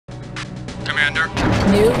Commander.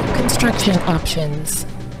 New construction options.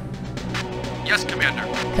 Yes, Commander.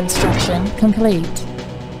 Construction complete.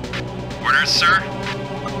 Orders, sir.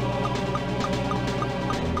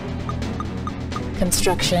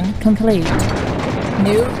 Construction complete.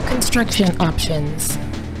 New construction options.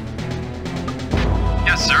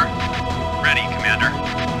 Yes, sir. Ready, Commander.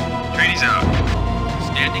 Trainees out.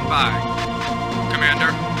 Standing by.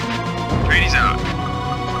 Commander. Trainees out.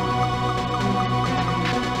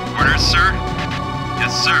 Orders, sir.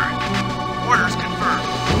 Yes, sir. Orders confirmed.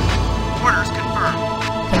 Orders confirmed.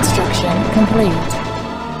 Construction complete.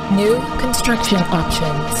 New construction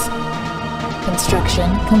options. Construction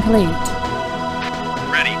complete.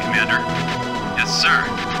 Ready, Commander. Yes, sir.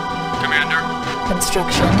 Commander.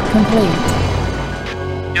 Construction complete.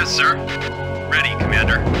 Yes, sir. Ready,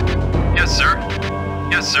 Commander. Yes, sir.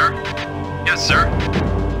 Yes, sir. Yes, sir.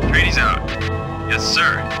 Trainees out. Yes,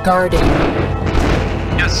 sir. Guarding.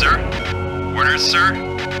 Yes, sir. Orders, sir.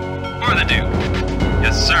 For the Duke.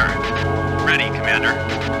 Yes, sir. Ready, Commander.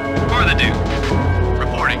 For the Duke.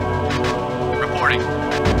 Reporting. Reporting.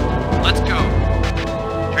 Let's go.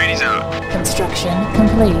 Trainees out. Construction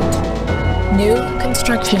complete. New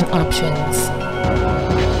construction options.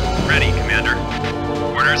 Ready, Commander.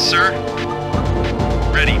 Orders, sir.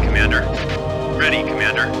 Ready, Commander. Ready,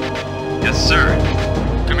 Commander. Yes, sir.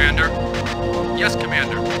 Commander. Yes,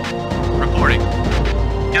 Commander. Reporting.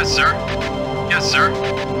 Yes, sir. Yes, sir.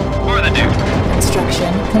 For the Duke.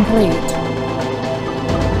 Construction complete.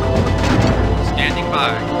 Standing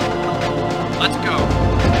by. Let's go.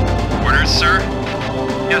 Orders, sir.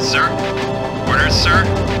 Yes, sir. Orders, sir.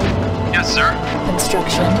 Yes, sir.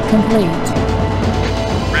 Construction complete.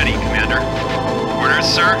 Ready, Commander. Orders,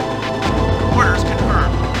 sir. Orders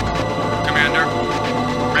confirmed. Commander.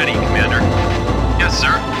 Ready, Commander. Yes,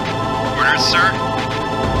 sir. Orders, sir.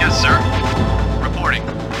 Yes, sir. Reporting.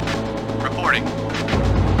 Reporting.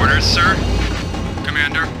 Orders, sir.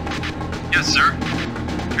 Commander. Yes, sir.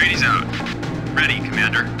 Trainees out. Ready,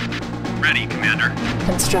 Commander. Ready, Commander.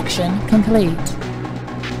 Construction complete.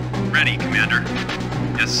 Ready, Commander.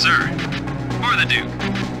 Yes, sir. For the Duke.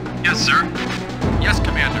 Yes, sir. Yes,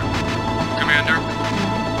 Commander. Commander.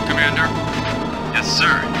 Commander. Yes,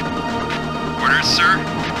 sir. Orders, sir.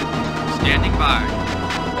 Standing by.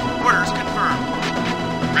 Orders confirmed.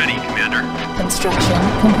 Ready, Commander. Construction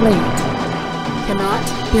complete. Cannot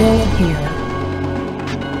build here.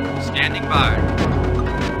 Standing by.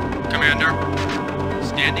 Commander.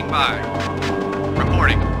 Standing by.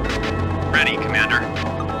 Reporting. Ready, Commander.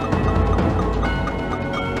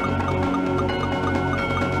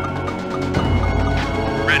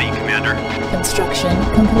 Ready, Commander. Construction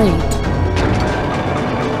complete.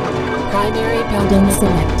 Primary building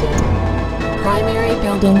selected. Primary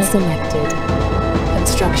building selected.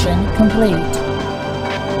 Construction complete.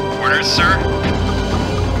 Orders, sir.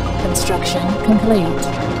 Construction complete.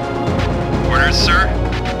 Orders, sir.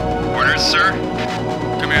 Orders, sir.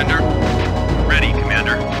 Commander. Ready,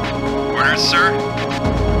 Commander. Orders, sir.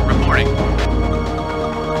 Reporting.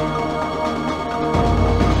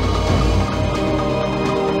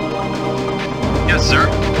 Yes, sir.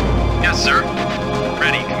 Yes, sir.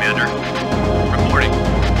 Ready, Commander. Reporting.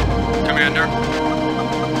 Commander.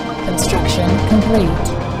 Construction complete.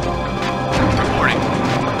 Reporting.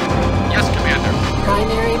 Yes, Commander.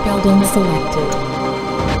 Primary building selected.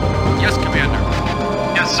 Yes, Commander.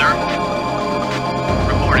 Yes, sir.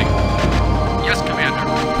 Reporting. Yes, Commander.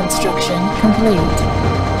 Construction complete.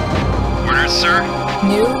 Orders, sir.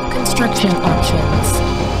 New construction options.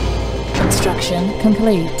 Construction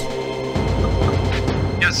complete.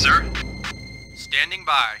 Yes, sir. Standing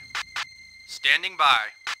by. Standing by.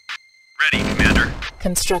 Ready, Commander.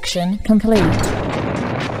 Construction complete.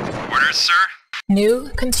 Orders, sir. New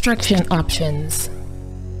construction options.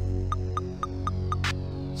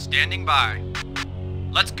 Standing by.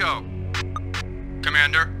 Let's go.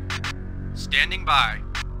 Commander. Standing by.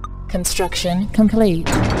 Construction complete.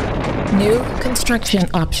 New construction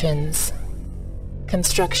options.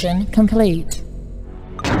 Construction complete.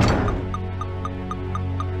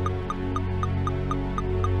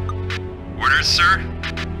 Orders, sir.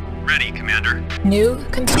 Ready, Commander. New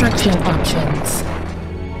construction options.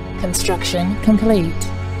 Construction complete.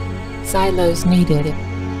 Silos needed.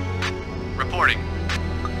 Reporting.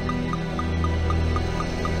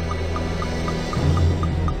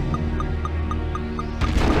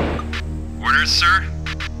 Orders, sir.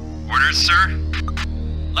 Orders, sir.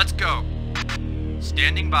 Let's go.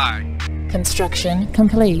 Standing by. Construction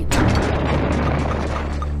complete.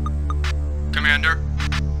 Commander.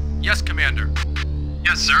 Yes, Commander.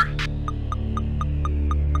 Yes, sir.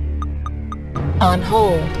 On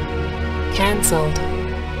hold. Cancelled.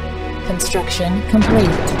 Construction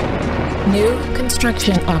complete. New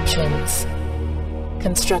construction options.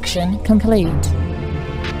 Construction complete.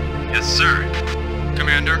 Yes, sir.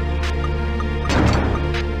 Commander.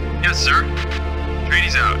 Yes, sir.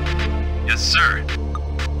 Trainees out. Yes, sir.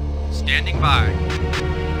 Standing by.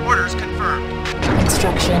 Orders confirmed.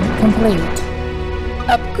 Construction complete.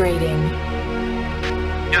 Upgrading.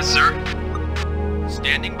 Yes, sir.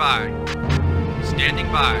 Standing by. Standing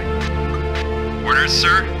by. Orders,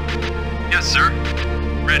 sir. Yes, sir.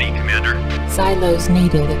 Ready, Commander. Silos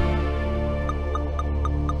needed.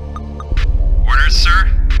 Orders, sir.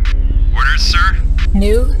 Orders, sir.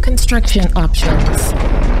 New construction options.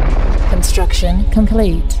 Construction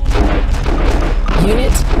complete.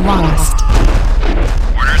 Unit lost.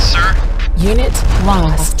 Orders, sir. Unit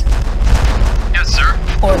lost. Yes, sir.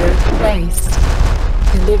 Order placed.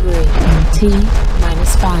 Delivery in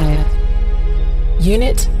T-5.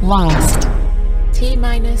 Unit lost.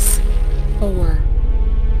 T-4.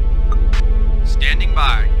 Standing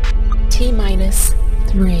by.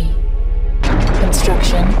 T-3.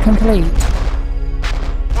 Construction complete.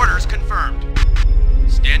 Orders confirmed.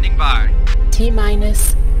 Standing by.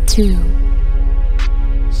 T-2.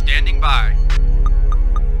 Standing by.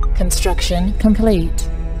 Construction complete.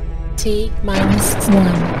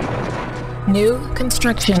 T-1. New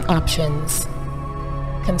construction options.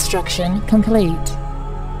 Construction complete.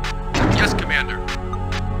 Yes, Commander.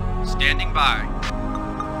 Standing by.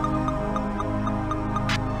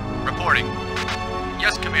 Reporting.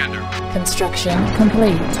 Yes, Commander. Construction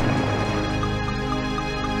complete.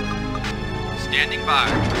 Standing by.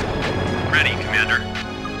 Ready, Commander.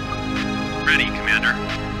 Ready, Commander.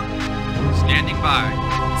 Standing by.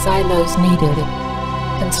 Silos needed.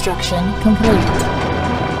 Construction complete.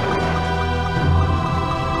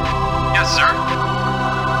 Yes, sir.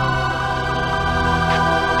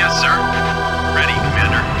 Yes, sir. Ready,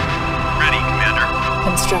 Commander. Ready, Commander.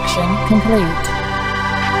 Construction complete.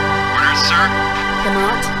 Orders, sir.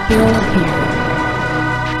 Cannot build here.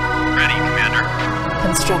 Ready, Commander.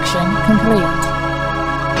 Construction complete.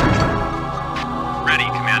 Ready,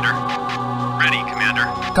 Commander. Ready, Commander.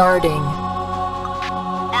 Guarding.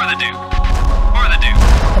 For the Duke. For the Duke.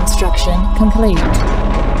 Construction complete.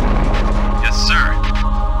 Yes, sir.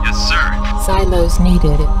 Yes, sir. Silos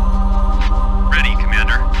needed. Ready,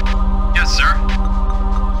 Commander. Yes, sir.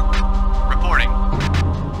 Reporting.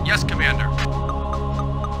 Yes, Commander.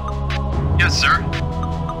 Yes, sir.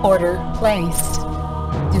 Order placed.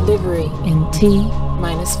 Delivery in T-5.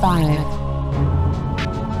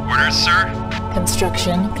 Orders, sir.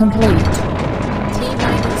 Construction complete.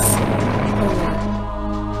 T-4.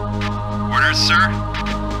 Orders, sir.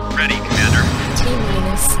 Ready, Commander.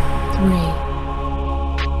 T-3.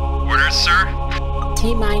 Orders, sir.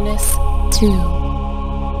 T-2.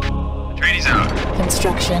 Trainees out.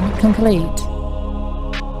 Construction complete.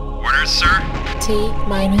 Orders, sir.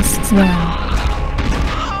 T-1.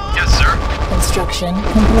 Yes, sir. Construction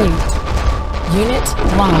complete. Unit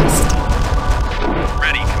lost.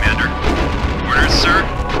 Ready, Commander. Orders, sir.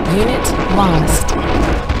 Unit lost.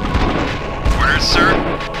 Orders, sir.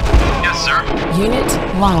 Yes, sir. Unit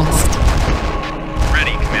lost.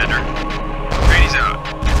 Ready, Commander. Trainees out.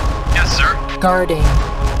 Yes, sir. Guarding.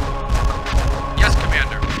 Yes,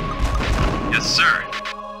 Commander. Yes, sir.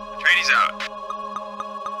 Trainees out.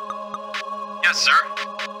 Yes, sir.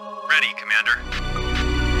 Ready, Commander.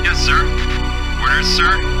 Yes, sir. Orders,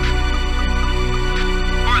 sir.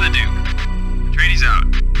 For the Duke. The trainees out.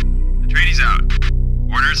 The trainees out.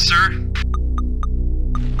 Orders, sir.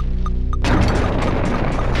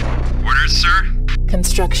 Orders, sir.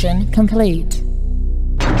 Construction complete.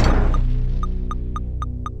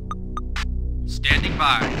 Standing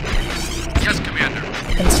by. Yes, Commander.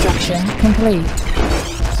 Construction complete.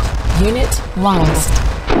 Unit lost.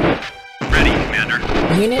 Ready, Commander.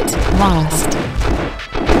 Unit lost.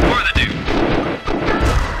 For the Duke.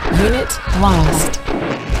 Unit lost.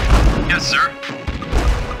 Yes, sir.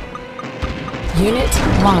 Unit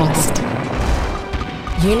lost.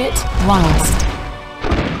 Unit lost.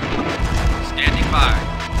 Standing by.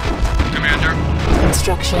 Commander.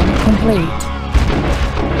 Construction complete.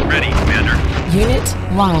 Ready, Commander. Unit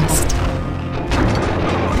lost.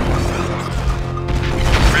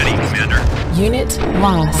 Ready, Commander. Unit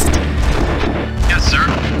lost. Yes, sir.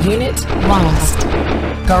 Unit lost.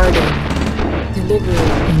 Guarding. Delivery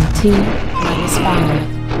in T-5.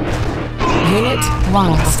 Unit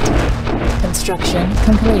lost. Construction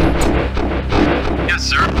complete. Yes,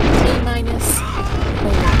 sir. T-4.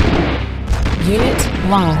 Unit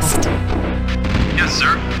lost. Yes,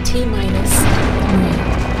 sir. T-3.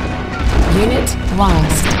 Unit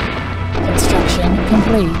lost. Construction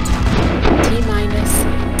complete.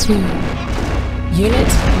 T-2. 2.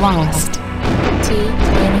 Unit lost.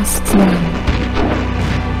 T-1.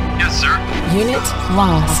 Yes, sir. Unit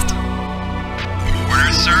lost.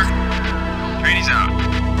 Orders, sir. Trainees out.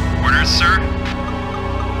 Orders, sir.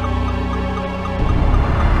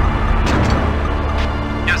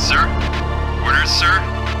 Yes, sir. Orders, sir.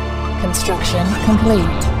 Construction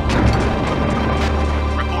complete.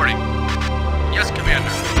 Reporting. Yes,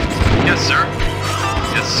 Commander. Yes, sir.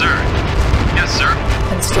 Yes, sir. Yes, sir.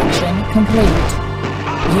 Construction complete.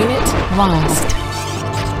 Unit lost.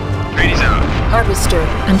 Trainees out. Harvester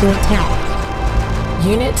under attack.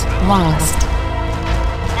 Unit lost.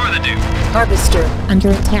 For the Duke. Harvester under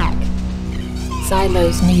attack.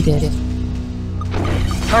 Silos needed.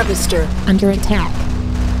 Harvester under attack.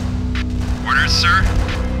 Orders, sir.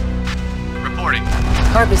 Reporting.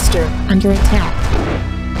 Harvester under attack.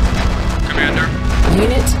 Commander.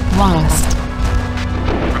 Unit lost.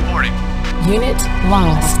 Reporting. Unit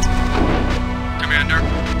lost. Commander.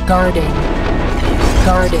 Guarding.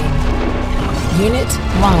 Guarding. Unit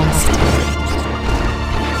lost.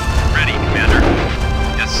 Ready, Commander.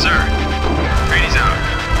 Yes, sir. Trainees out.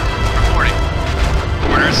 Reporting.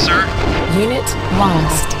 Orders, sir. Unit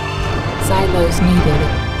lost. Silos needed.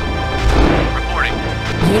 Reporting.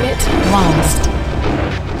 Unit lost.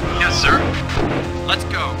 Yes, sir. Let's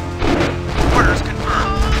go. Orders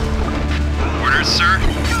confirmed. Orders, sir.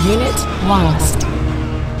 Unit lost.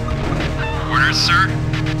 Orders, sir.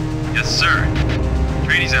 Yes, sir.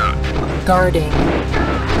 Trainees out. Guarding.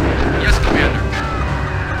 Yes, Commander.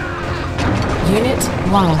 Unit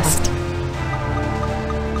lost.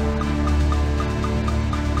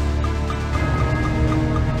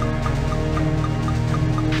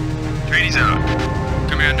 Trainees out.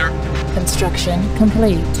 Commander. Construction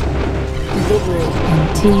complete. Delivery in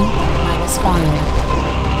T-5.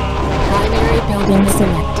 Primary building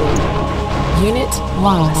selected. Unit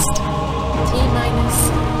lost. T-4.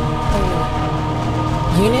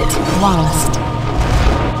 Unit lost.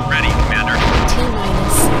 Ready, Commander. T-3.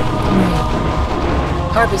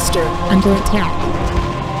 Harvester under attack.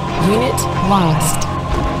 Unit lost.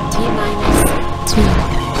 T-2.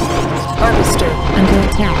 Harvester under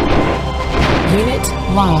attack. Unit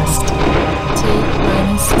lost.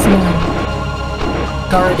 T-1.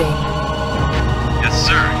 Guarding. Yes,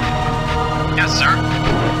 sir. Yes, sir.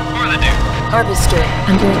 For the Duke. Harvester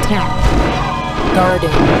under attack.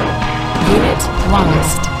 Guarding. Unit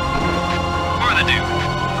lost. For the Duke.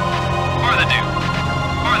 For the Duke.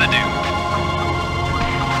 For the Duke.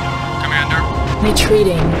 Commander.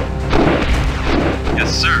 Retreating.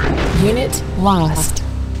 Yes, sir. Unit lost.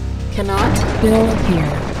 Cannot build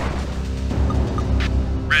here.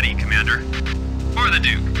 Ready, Commander. For the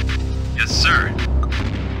Duke. Yes, sir.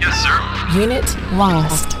 Yes, sir. Unit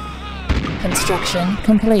lost. Construction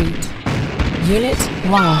complete. Unit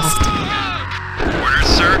lost. Orders,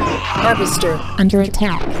 sir. Harvester under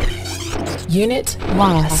attack. Unit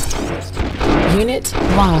lost. Unit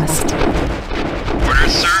lost.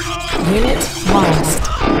 Orders, sir. Unit lost.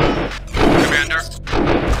 Commander.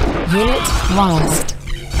 Unit lost.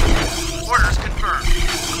 Orders confirmed.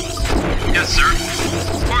 Yes, sir.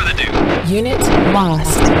 For the Duke. Unit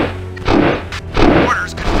lost.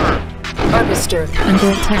 Orders confirmed. Harvester under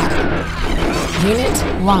attack.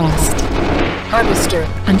 Unit lost. Harvester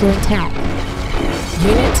under attack.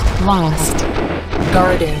 Unit lost.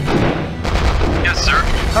 Guarding. Yes, sir.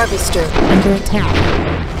 Harvester under attack.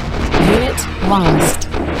 Unit lost.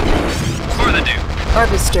 For the Duke.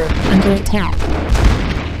 Harvester under attack.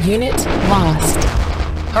 Unit lost.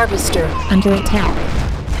 Harvester under attack.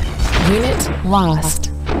 Unit lost.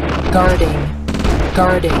 Guarding.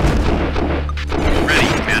 Guarding. Ready,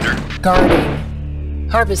 Commander. Guarding.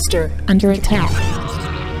 Harvester under attack.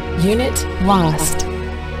 Unit lost.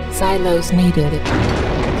 Silos needed.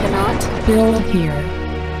 Cannot build here.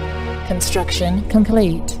 Construction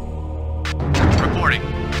complete. Reporting.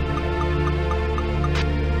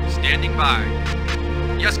 Standing by.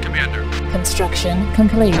 Yes, Commander. Construction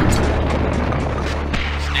complete.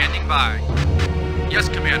 Standing by. Yes,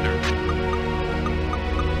 Commander.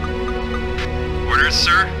 Orders,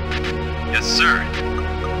 sir. Yes, sir.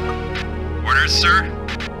 Orders, sir.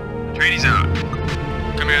 Trainees out.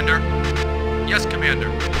 Commander. Yes, Commander.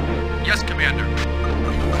 Yes, Commander.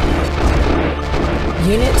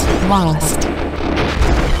 Unit lost.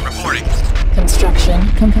 Reporting. Construction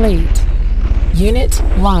complete. Unit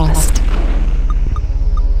lost.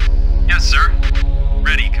 Yes, sir.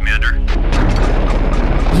 Ready, Commander.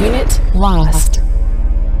 Unit lost.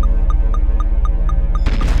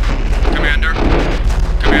 Commander.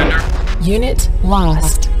 Commander. Unit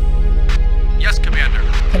lost. Yes, Commander.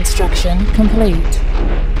 Construction complete.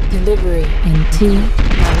 Delivery in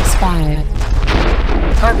T-5.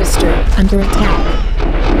 Harvester under attack.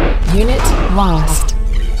 Unit lost.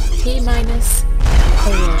 T-4.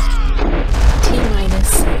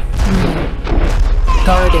 T-3.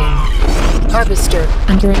 Guarding. Harvester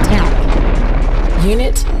under attack.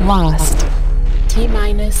 Unit lost.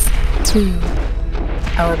 T-2.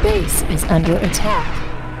 Our base is under attack.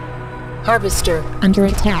 Harvester under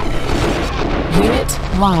attack. Unit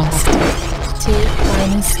lost.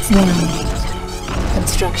 T-1.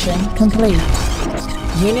 Construction complete.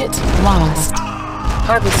 Unit lost.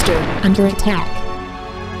 Harvester under attack.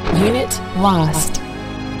 Unit lost.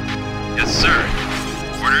 Yes, sir.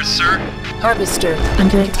 Orders, sir. Harvester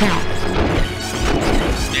under attack.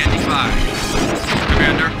 Standing by.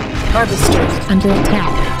 Commander. Harvester under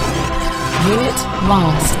attack. Unit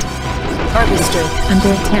lost. Harvester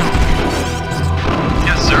under attack.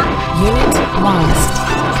 Yes, sir. Unit lost.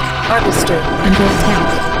 Harvester under attack.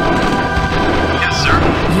 Yes, sir.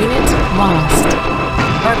 Unit lost.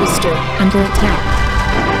 Harvester under attack.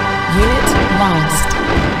 Unit lost.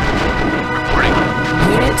 Reporting.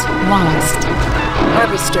 Unit lost.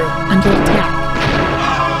 Harvester under attack.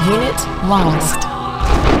 Unit lost.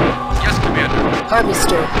 Yes, Commander.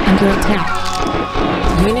 Harvester under attack.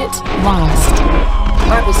 Unit lost.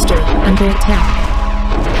 Harvester under attack.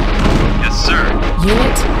 Yes, sir.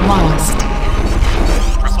 Unit lost.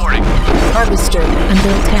 Reporting. Harvester under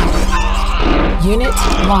attack. Unit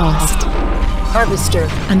lost. Harvester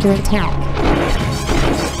under attack.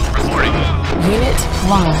 Reporting. Unit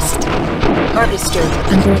lost. Harvester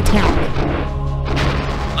under attack.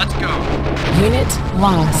 Let's go. Unit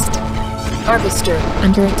lost. Harvester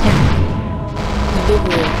under attack.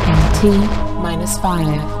 Delivery in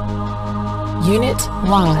T-5. Unit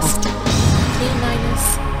lost.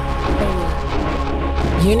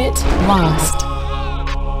 T-4. Unit lost.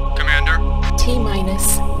 Commander.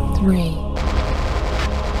 T-3.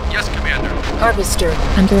 Yes, Commander. Harvester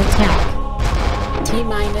under attack.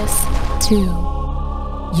 T-2.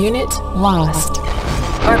 Unit lost.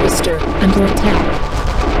 Harvester under attack.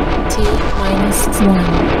 T-1.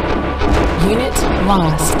 Unit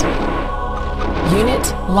lost.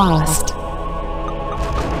 Unit lost.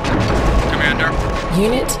 Commander.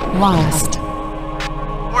 Unit lost.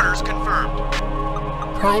 Orders confirmed.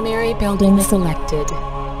 Primary building selected.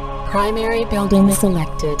 Primary building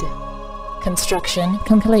selected. Construction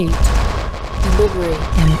complete. Delivery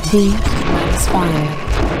in T-5.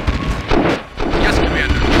 Yes,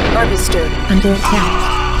 Commander. Harvester under attack.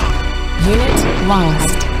 Unit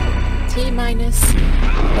lost. T-4.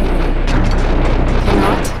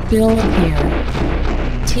 Cannot build here.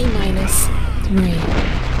 T-3.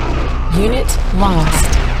 Unit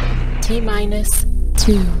lost. T-2.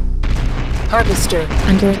 Harvester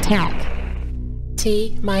under attack.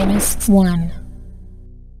 T-1.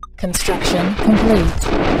 Construction complete.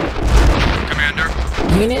 Commander.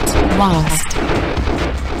 Unit lost.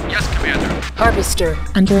 Yes, Commander. Harvester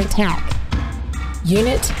under attack.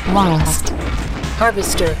 Unit lost.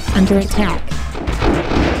 Harvester under attack.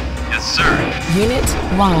 Yes, sir. Unit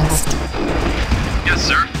lost. Yes,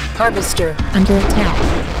 sir. Harvester under attack.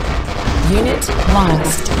 Unit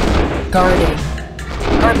lost. Guarding.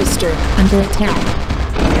 Harvester under attack.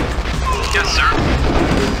 Yes, sir.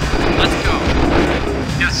 Let's go.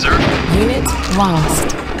 Yes, sir. Unit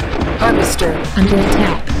lost. Harvester under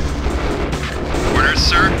attack. Orders,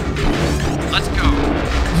 sir. Let's go.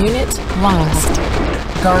 Unit lost.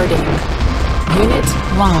 Guarding. Unit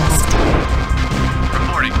lost.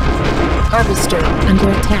 Reporting. Harvester under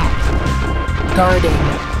attack. Guarding.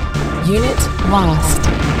 Unit lost.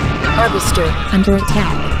 Harvester under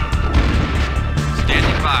attack.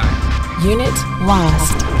 Standing by. Unit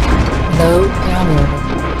lost. Low power.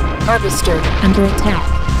 Harvester under attack.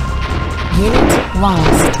 Unit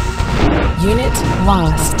lost. Unit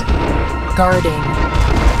lost. Guarding.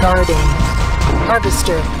 Guarding.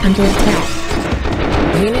 Harvester under attack.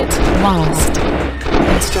 Unit lost.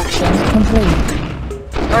 Construction complete.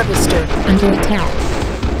 Harvester under attack.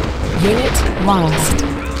 Unit lost.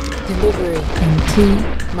 Delivery in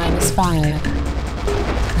T-5.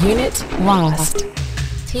 Unit lost.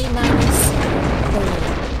 T-4.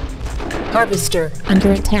 Harvester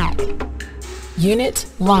under attack. Unit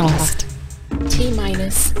lost.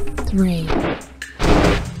 T-3.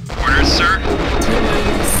 Orders, sir.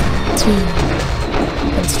 T-2.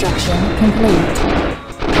 Construction complete.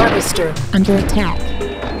 Harvester under attack.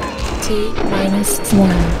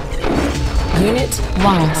 T-1. Unit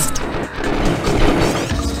lost.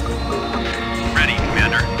 Ready,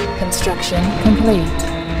 Commander. Construction complete.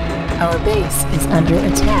 Our base is under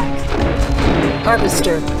attack.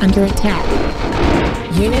 Harvester under attack.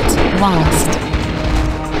 Unit lost.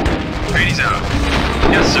 Trainees out.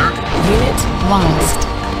 Yes, sir. Unit lost.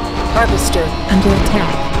 Harvester under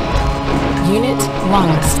attack. Unit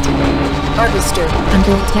lost. Harvester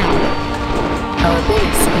under attack. Our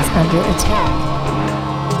base is under attack.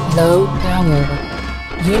 Low power.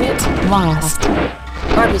 Unit lost.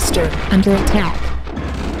 Harvester under attack.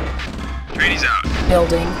 Trainees out.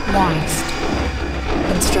 Building lost.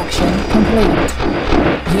 Construction complete.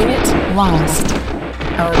 Unit lost.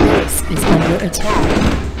 Our base is under attack.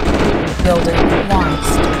 Building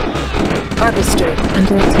lost. Harvester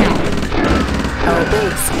under attack. Our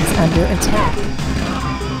base is under attack.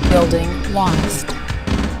 Building lost.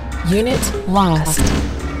 Unit lost.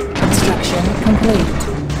 Construction complete.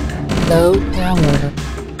 Low power.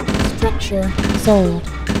 Structure sold.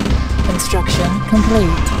 Construction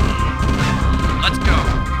complete. Let's go.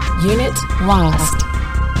 Unit lost.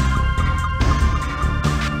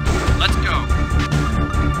 Let's go.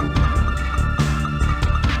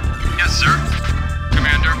 Yes, sir.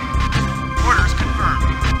 Commander. Orders confirmed.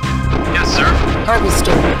 Yes, sir.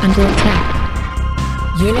 Harvester under attack.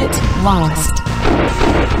 Unit lost.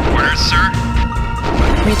 Orders, sir.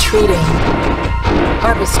 Retreating.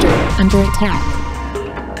 Harvester under attack.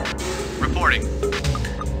 Reporting.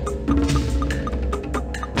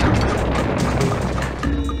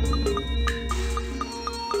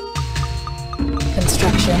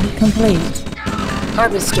 Construction complete.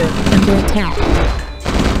 Harvester under attack.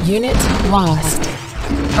 Unit lost.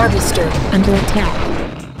 Harvester under attack.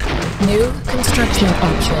 New construction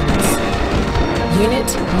options. Unit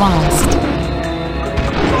lost.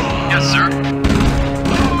 Yes, sir.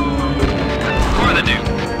 For the Duke.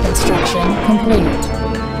 Construction complete.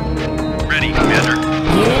 Ready, Commander.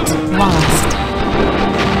 Unit lost.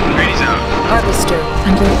 Trainees out. Harvester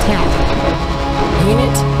under attack.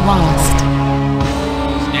 Unit lost.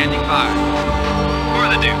 Standing by. For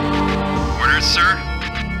the Duke. Orders, sir.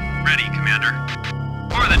 Ready, Commander.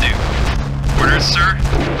 For the Duke. Orders, sir.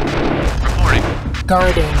 Reporting.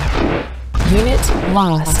 Guarding. Unit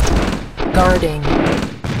lost. Guarding.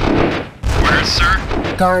 Orders,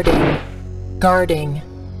 sir. Guarding. Guarding.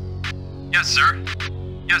 Yes, sir.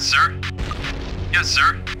 Yes, sir. Yes,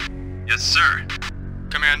 sir. Yes, sir.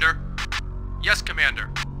 Commander. Yes, Commander.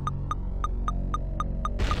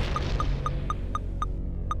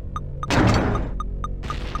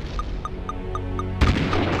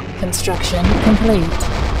 Construction complete.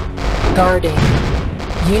 Guarding.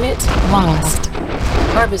 Unit lost.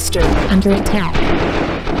 Harvester under attack.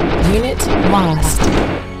 Unit lost.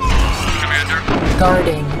 Commander.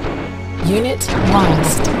 Guarding. Unit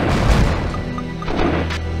lost.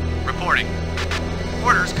 Reporting.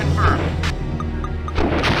 Orders confirmed.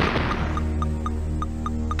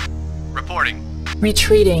 Reporting.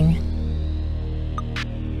 Retreating.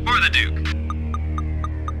 For the Duke.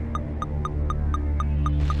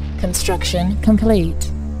 Construction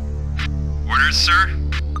complete. Orders, sir.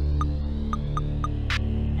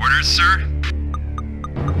 Orders, sir.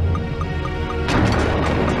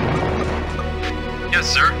 Yes,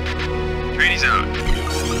 sir. Trainees out.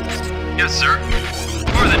 Yes, sir.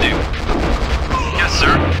 For the Duke. Yes,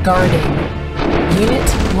 sir. Guarding. Unit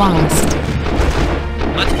lost.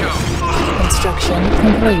 Let's go. Construction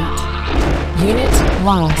complete. Unit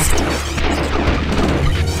lost.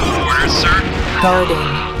 Orders, sir.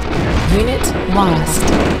 Guarding. Unit lost.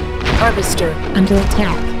 Harvester under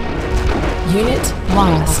attack. Unit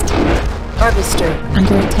lost. Harvester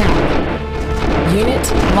under attack.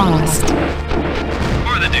 Unit lost.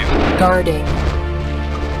 For the Duke. Guarding.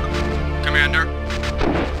 Commander.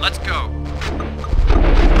 Let's go.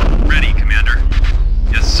 Ready, Commander.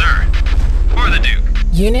 Yes, sir. For the Duke.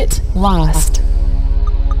 Unit lost.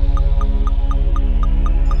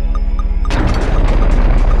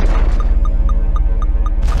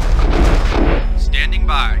 Standing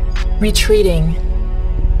by. Retreating.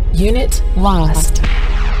 Unit lost.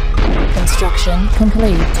 Construction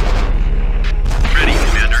complete. Ready,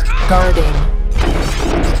 Commander. Guarding.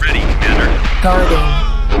 Ready, Commander. Guarding.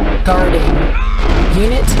 Guarding.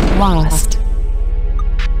 Unit lost.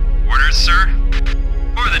 Orders, sir.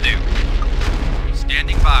 For the Duke.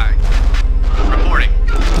 Standing by. Reporting.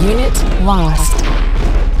 Unit lost.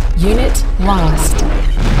 Unit lost.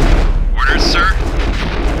 Orders, sir.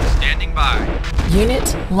 Standing by.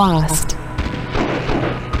 Unit lost.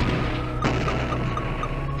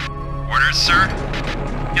 Orders, sir.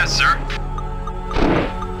 Yes, sir.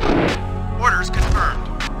 Orders confirmed.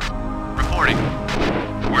 Reporting.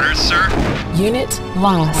 Orders, sir. Unit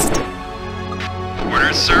lost.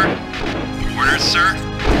 Orders, sir. Orders, sir.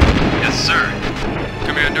 Yes, sir.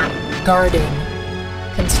 Commander. Guarding.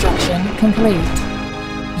 Construction complete.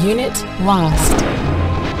 Unit lost.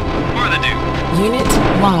 For the Duke. Unit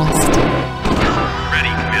lost. Ready,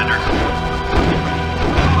 Commander.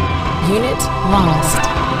 Unit lost.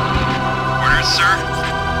 Orders, sir.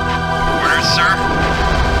 Orders, sir.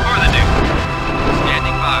 For the Duke.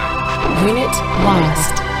 Standing by. Unit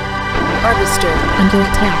lost. Harvester under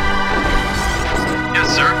attack. Yes,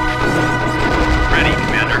 sir. Ready,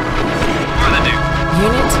 Commander. For the Duke.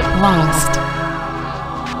 Unit lost.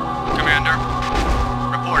 Commander.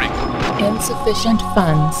 Reporting. Insufficient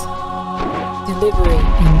funds. Delivery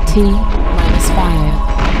in T-5.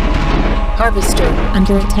 Harvester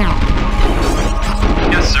under attack.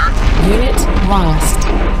 Yes, sir. Unit lost.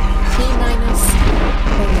 T-4.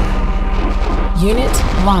 Unit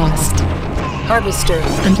lost. Harvester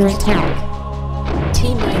under attack.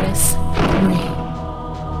 T-3.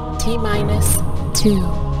 T-2.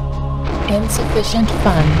 Insufficient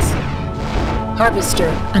funds. Harvester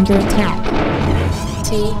under attack.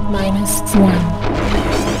 T-1.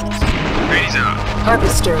 Trainees out.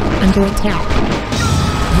 Harvester under attack.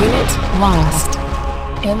 Unit lost.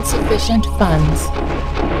 Insufficient funds.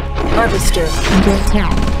 Harvester under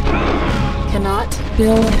attack. Cannot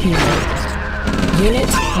build here. Unit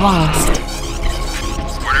lost.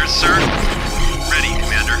 Orders, sir. Ready,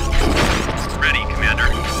 Commander. Ready, Commander.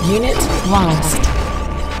 Unit lost.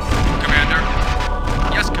 Commander.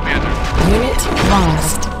 Yes, Commander. Unit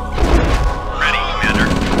lost. Ready, Commander.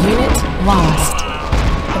 Unit lost.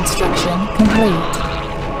 Construction complete.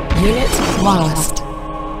 Unit lost.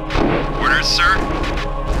 Orders, sir.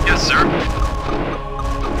 Yes, sir.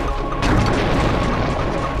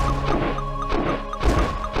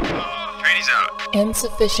 Trainees out.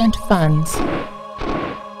 Insufficient funds.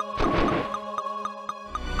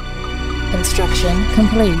 Construction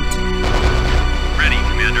complete. Ready,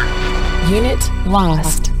 Commander. Unit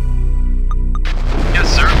lost. Yes,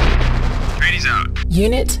 sir. Trainees out.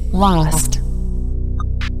 Unit lost.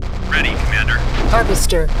 Ready, Commander.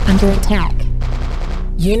 Harvester under attack.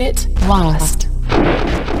 Unit lost.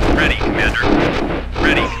 Ready, Commander.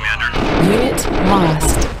 Ready, Commander. Unit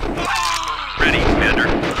lost. Ready, Commander.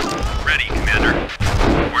 Ready, Commander.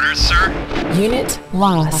 Orders, sir. Unit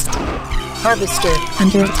lost. Harvester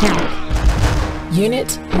under attack.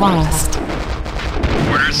 Unit lost.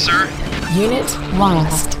 Orders, sir. Unit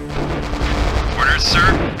lost. Orders, sir.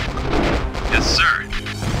 Yes, sir.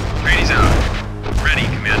 Trainees out. Ready,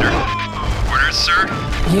 Commander. Orders, sir.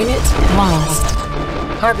 Unit lost.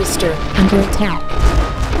 Harvester under attack.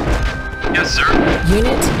 Yes, sir.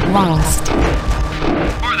 Unit lost.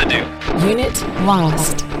 For the Duke. Unit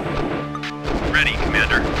lost. Ready,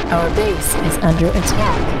 Commander. Our base is under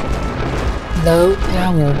attack. Low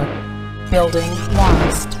power. Building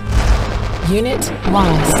lost. Unit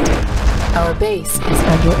lost. Our base is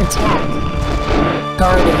under attack.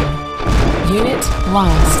 Guarding. Unit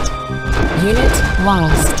lost. Unit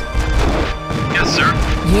lost. Yes, sir.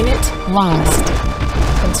 Unit lost.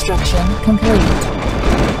 Construction complete.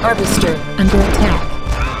 Harvester under attack.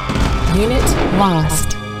 Unit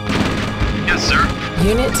lost. Yes, sir.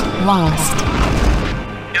 Unit lost.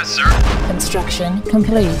 Yes, sir. Construction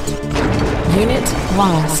complete. Unit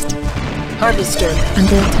lost. Harvester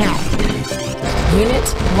under attack.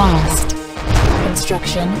 Unit lost.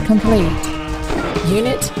 Construction complete.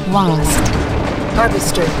 Unit lost.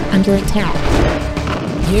 Harvester under attack.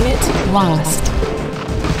 Unit lost.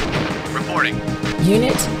 Reporting.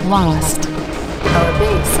 Unit lost. Our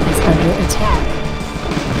base is under attack.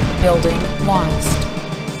 Building lost.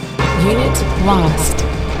 Unit lost.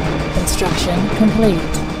 Construction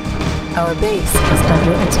complete. Our base is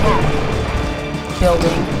under attack.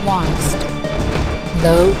 Building lost.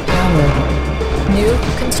 Low power. New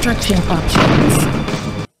construction options.